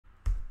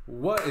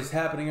What is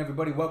happening,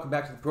 everybody? Welcome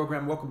back to the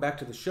program. Welcome back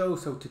to the show.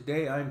 So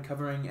today I'm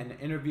covering an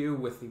interview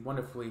with the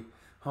wonderfully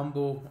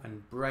humble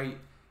and bright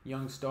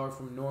young star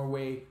from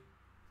Norway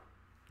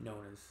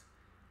known as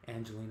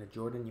Angelina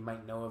Jordan. You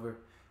might know of her.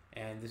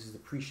 And this is the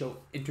pre-show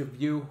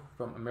interview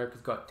from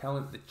America's Got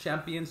Talent, the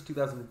Champions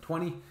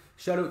 2020.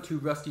 Shout out to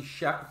Rusty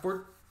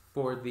Shackelford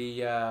for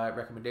the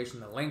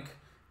recommendation, the link.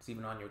 It's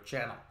even on your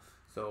channel.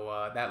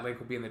 So that link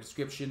will be in the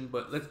description.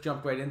 But let's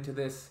jump right into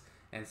this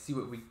and see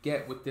what we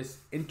get with this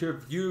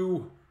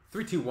interview.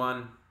 3, 2,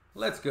 1,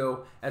 let's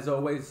go. As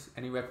always,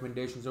 any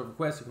recommendations or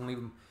requests, you can leave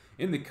them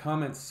in the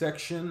comments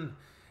section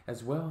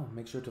as well.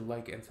 Make sure to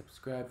like and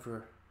subscribe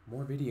for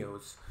more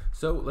videos.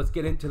 So let's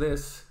get into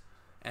this.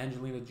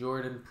 Angelina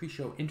Jordan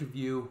pre-show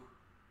interview,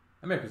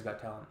 America's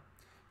Got Talent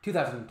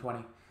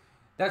 2020.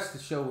 That's the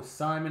show with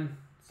Simon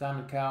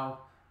Cowell.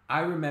 I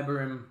remember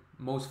him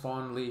most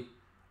fondly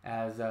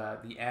as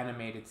the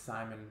animated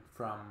Simon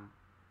from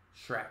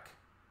Shrek.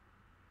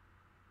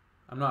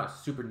 I'm not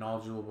super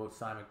knowledgeable about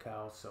Simon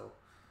Cowell, so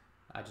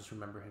I just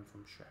remember him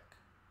from Shrek.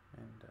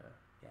 And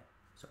yeah,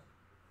 so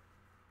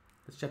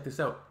let's check this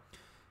out.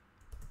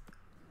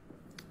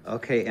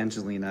 Okay,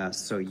 Angelina,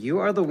 so you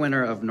are the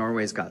winner of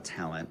Norway's Got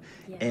Talent,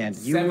 Yes. and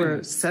you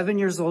were 7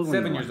 years old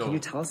when you won. Can you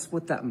old. tell us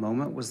what that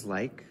moment was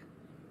like?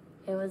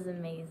 It was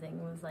amazing.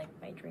 It was like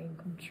my dream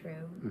come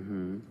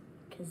true.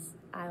 Because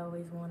I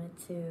always wanted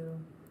to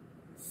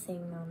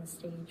sing on the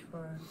stage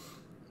for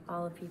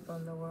all the people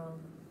in the world.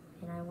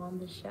 And I won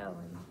the show,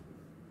 and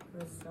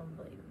it was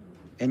unbelievable.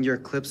 And your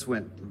clips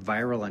went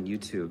viral on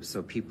YouTube,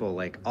 so people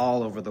like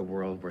all over the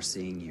world were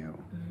seeing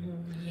you.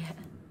 Yeah.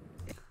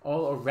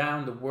 All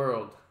around the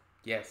world.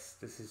 Yes,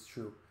 this is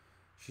true.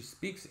 She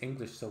speaks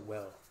English so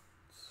well.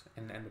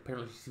 And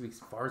apparently she speaks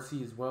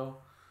Farsi as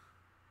well.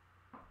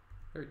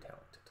 Very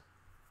talented.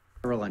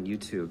 Viral on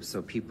YouTube,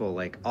 so people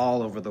like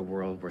all over the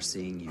world were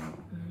seeing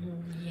you.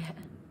 Yeah.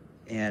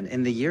 And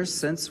in the years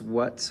since,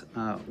 what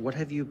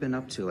have you been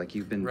up to? Like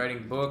you've been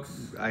Writing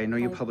books, I know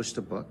you published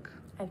a book.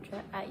 I've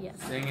tried,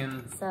 yes.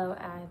 singing. So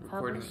I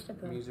recording published a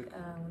book music.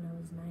 when I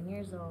was 9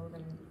 years old,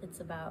 and it's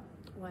about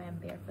why I'm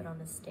barefoot on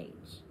the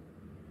stage.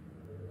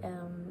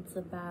 It's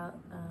about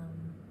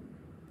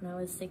when I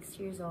was 6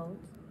 years old.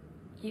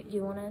 Do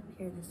you want to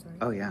hear the story?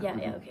 Oh, yeah. Yeah,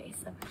 yeah, okay.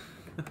 So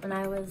when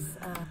I was...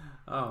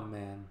 Oh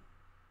man,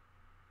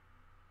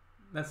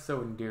 that's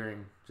so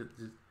endearing. Do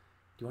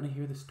you want to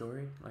hear the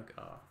story? Like,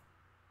 oh,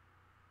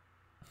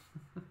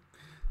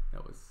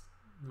 that was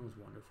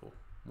wonderful.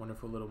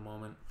 Wonderful little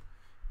moment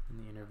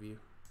in the interview.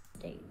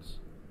 Stage.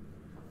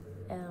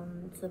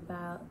 It's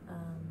about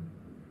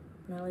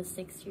when I was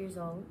 6 years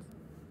old.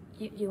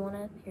 Do you want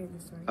to hear the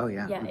story? Oh,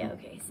 yeah. Yeah, yeah,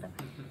 okay. So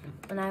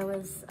when I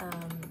was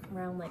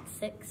around like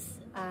 6,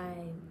 I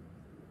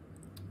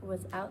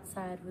was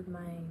outside with my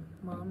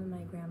mom and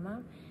my grandma,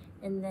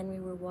 and then we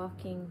were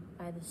walking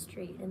by the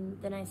street, and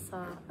then I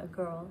saw a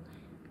girl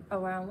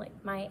around like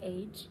my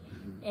age,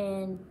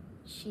 and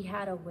she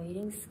had a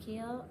weighting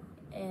scale,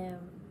 and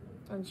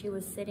when she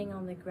was sitting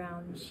on the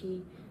ground,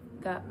 she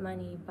got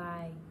money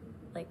by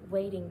like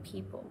weighting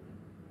people,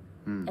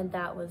 and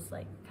that was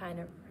like kind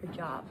of her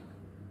job.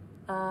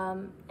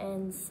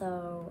 And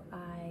so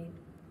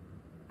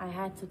I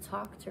had to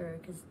talk to her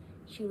because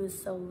she was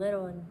so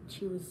little and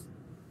she was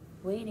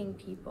weighting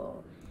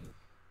people.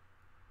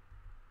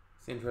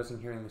 It's interesting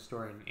hearing the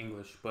story in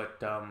English,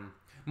 but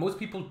most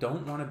people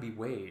don't want to be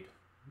weighed.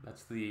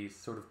 That's the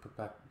sort of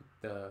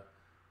the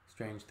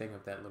strange thing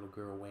of that little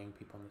girl weighing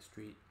people on the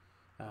street.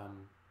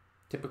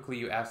 Typically,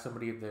 you ask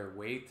somebody of their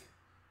weight,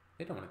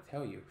 they don't want to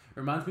tell you. It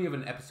reminds me of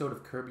an episode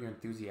of Curb Your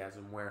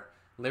Enthusiasm where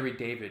Larry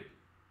David,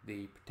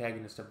 the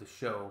protagonist of the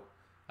show,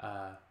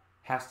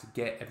 has to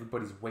get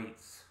everybody's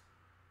weights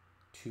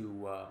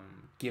to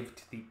give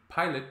to the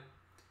pilot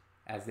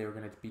as they were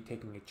going to be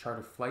taking a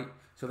charter flight.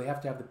 So they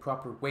have to have the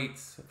proper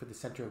weights for the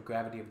center of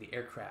gravity of the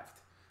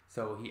aircraft.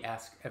 So he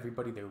asked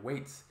everybody their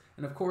weights.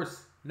 And of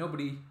course,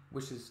 nobody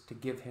wishes to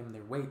give him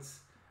their weights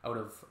out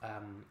of,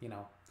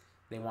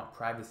 they want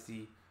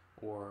privacy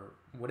or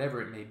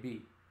whatever it may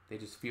be. They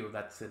just feel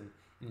that's an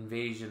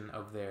invasion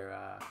of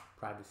their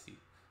privacy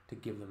to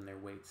give them their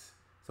weights.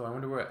 So I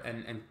wonder where,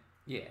 and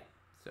yeah,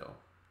 so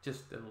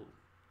just a little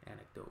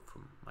anecdote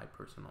from my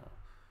personal.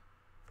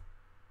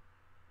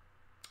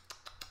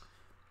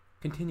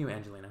 Continue,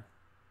 Angelina.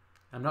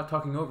 I'm not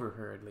talking over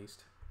her, at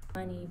least.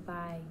 Money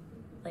by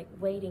like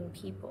weighting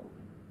people,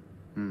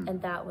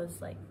 and that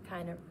was like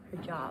kind of her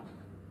job.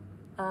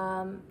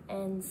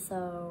 And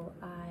so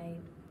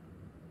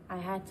I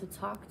had to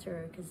talk to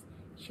her because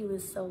she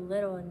was so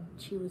little and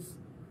she was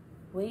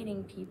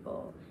weighting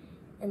people.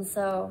 And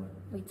so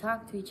we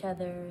talked to each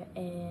other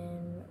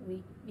and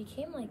we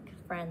became like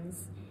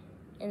friends.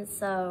 And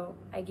so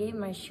I gave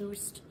my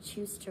shoes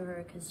to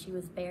her because she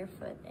was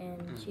barefoot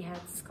and she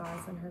had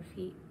scars on her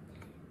feet.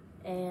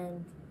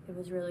 And it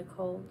was really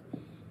cold.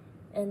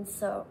 And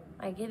so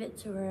I give it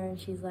to her and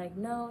she's like,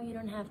 no, you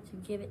don't have to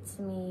give it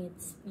to me.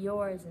 It's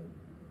yours, and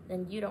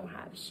then you don't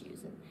have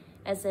shoes. And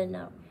I said,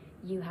 no,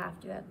 you have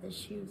to have the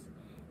shoes.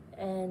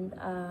 And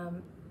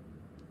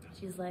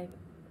she's like,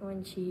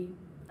 when she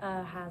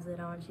has it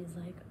on, she's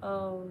like,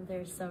 "Oh,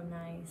 they're so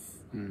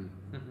nice."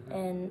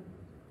 And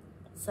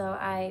so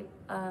I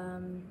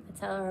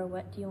tell her,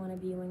 "What do you want to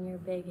be when you're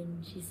big?"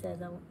 And she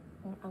says,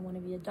 I want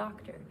to be a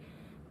doctor.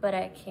 But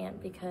I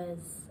can't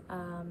because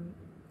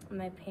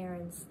my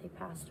parents, they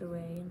passed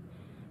away, and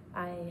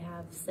I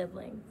have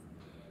siblings.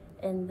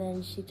 And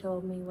then she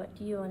told me, "What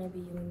do you want to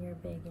be when you're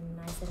big?" And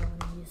I said, "I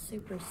want to be a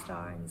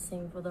superstar and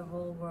sing for the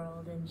whole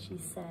world." And she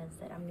says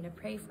that I'm going to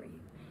pray for you.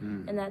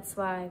 And that's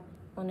why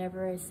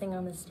whenever I sing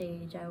on the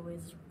stage, I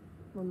always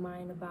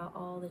remind about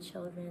all the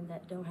children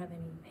that don't have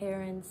any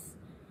parents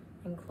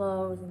and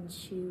clothes and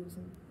shoes.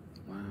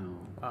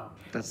 Wow.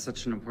 That's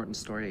such an important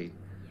story.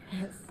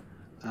 Yes.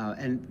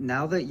 And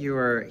now that you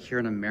are here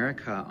in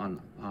America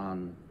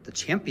on the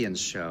Champions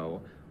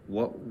show,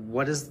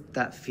 what is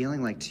that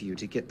feeling like to you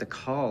to get the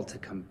call to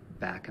come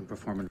back and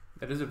perform?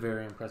 That is a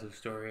very impressive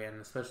story,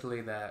 and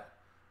especially that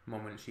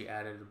moment she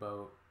added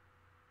about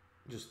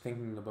just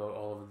thinking about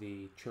all of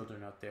the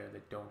children out there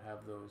that don't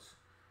have those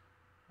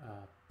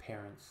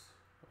parents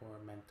or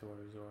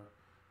mentors or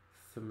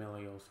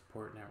familial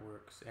support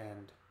networks,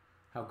 and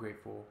how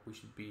grateful we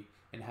should be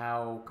and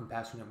how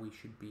compassionate we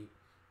should be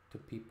to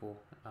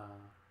people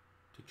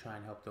to try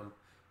and help them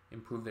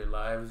improve their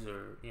lives,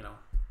 or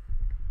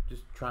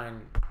just try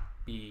and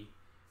be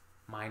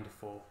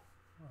mindful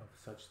of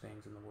such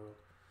things in the world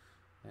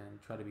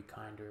and try to be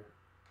kinder,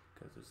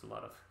 because there's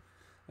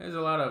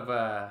a lot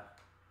of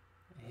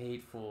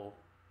hateful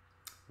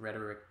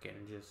rhetoric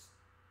and just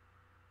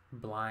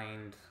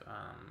blind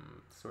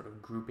sort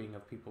of grouping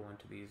of people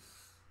into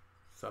these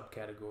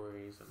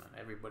subcategories, and then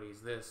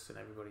everybody's this and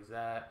everybody's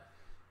that,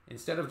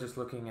 instead of just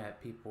looking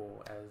at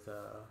people as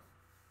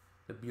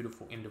the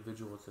beautiful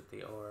individuals that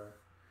they are.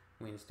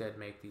 We instead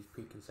make these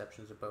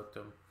preconceptions about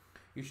them.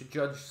 You should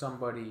judge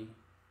somebody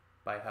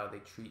by how they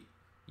treat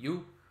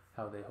you,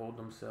 how they hold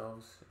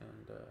themselves,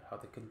 and how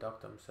they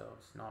conduct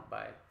themselves, not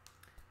by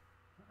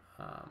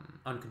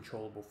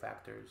uncontrollable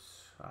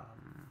factors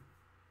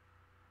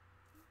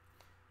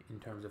in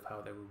terms of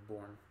how they were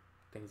born,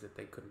 things that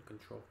they couldn't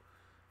control.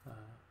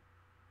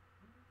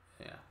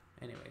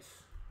 Anyways,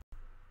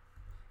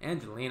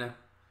 Angelina,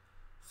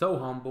 so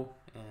humble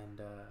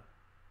and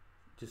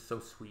just so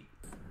sweet.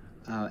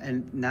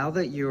 And now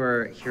that you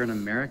are here in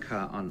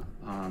America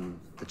on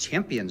the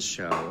Champions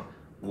show,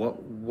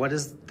 what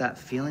is that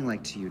feeling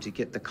like to you to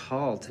get the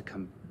call to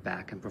come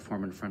back and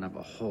perform in front of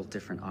a whole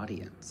different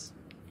audience?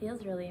 It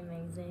feels really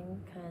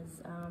amazing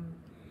because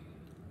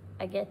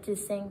I get to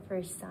sing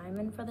for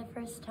Simon for the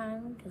first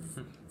time, because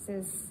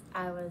since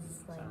I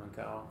was like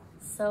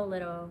so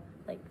little,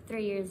 like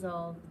 3 years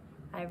old,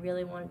 I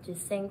really wanted to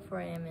sing for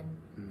him,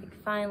 and like,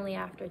 finally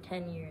after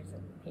 10 years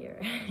I'm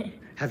here.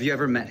 Have you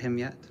ever met him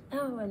yet?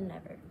 Oh, I've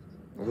never.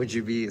 Would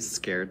you be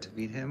scared to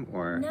meet him,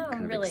 or no? kind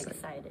I'm of really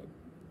excited.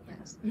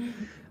 Yes.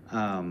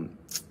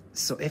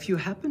 So if you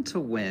happen to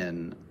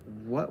win,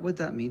 what would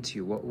that mean to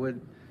you? What would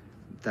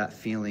that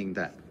feeling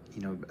that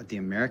the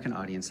American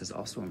audience has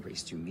also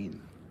embraced you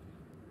mean?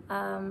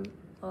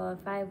 Well,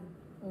 if I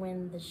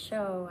win the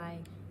show, I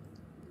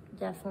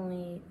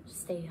definitely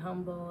stay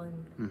humble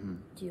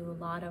and do a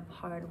lot of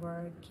hard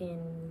work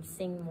and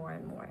sing more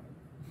and more.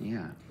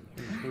 Yeah.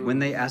 When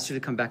they asked you to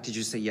come back, did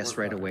you say yes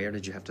right away, or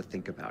did you have to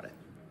think about it?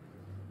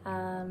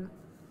 I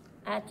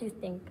had to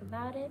think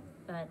about it,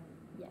 but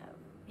yeah,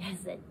 I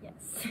said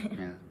yes.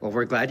 Yeah. Well,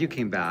 we're glad you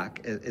came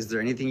back. Is there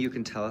anything you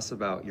can tell us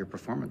about your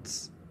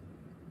performance?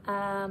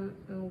 I'm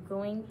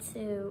going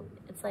to,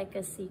 it's like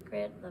a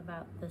secret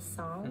about the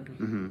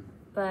song,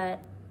 but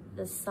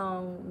the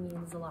song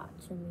means a lot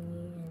to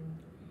me, and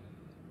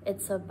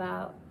it's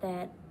about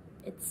that,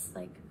 it's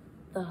like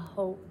the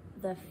hope,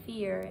 the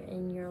fear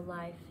in your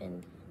life,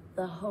 and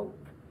the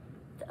hope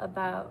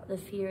about the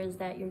fear is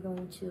that you're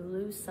going to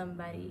lose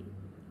somebody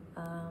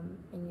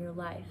in your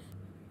life,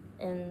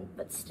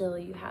 but still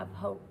you have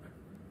hope,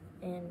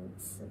 and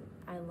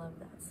I love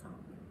that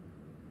song.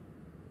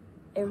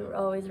 It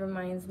always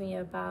reminds me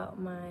about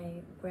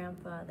my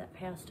grandpa that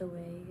passed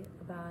away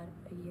about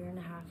 1.5 years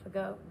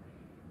ago,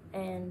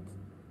 and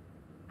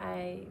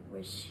I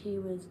wish he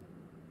would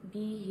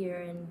be here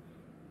and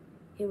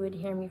he would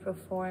hear me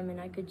perform, and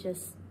I could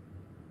just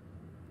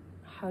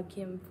hug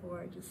him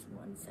for just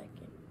 1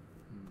 second.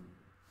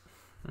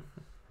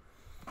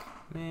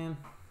 Man,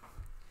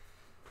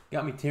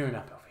 got me tearing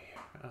up over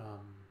here.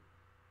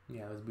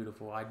 Yeah, it was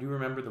beautiful. I do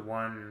remember the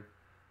one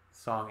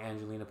song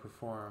Angelina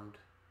performed.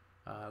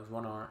 It was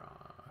one of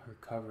her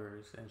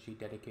covers, and she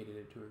dedicated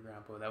it to her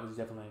grandpa. That was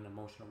definitely an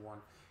emotional one.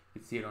 You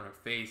could see it on her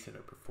face and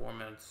her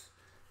performance.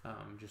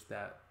 Just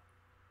that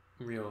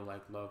real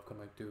love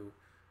coming through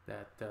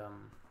that,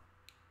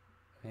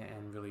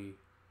 and really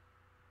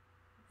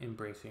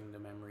embracing the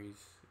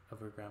memories of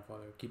her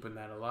grandfather, keeping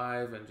that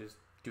alive, and just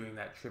doing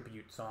that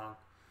tribute song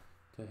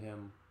to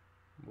him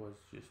was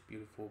just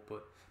beautiful.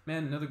 But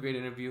man, another great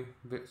interview.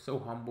 So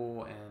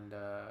humble and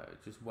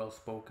just well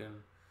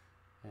spoken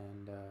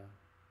and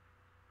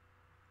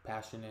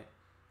passionate,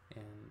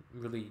 and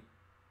really,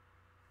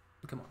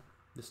 come on,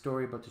 the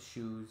story about the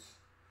shoes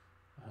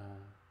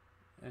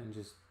and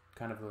just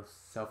kind of a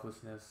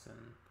selflessness,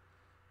 and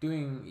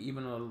doing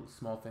even a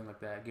small thing like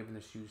that, giving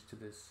the shoes to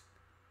this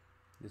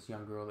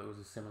young girl that was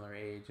a similar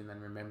age, and then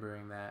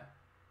remembering that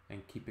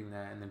and keeping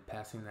that, and then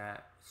passing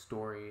that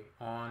story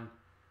on,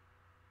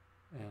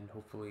 and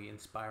hopefully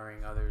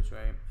inspiring others,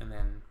 right? And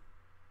then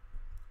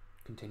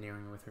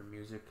continuing with her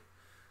music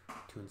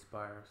to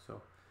inspire.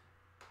 So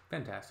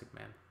fantastic,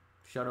 man.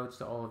 Shout outs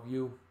to all of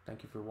you.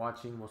 Thank you for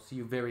watching. We'll see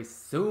you very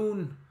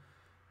soon.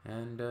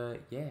 And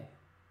yeah,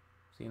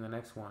 see you in the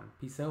next one.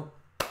 Peace out.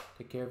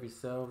 Take care of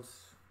yourselves.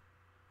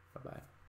 Bye bye.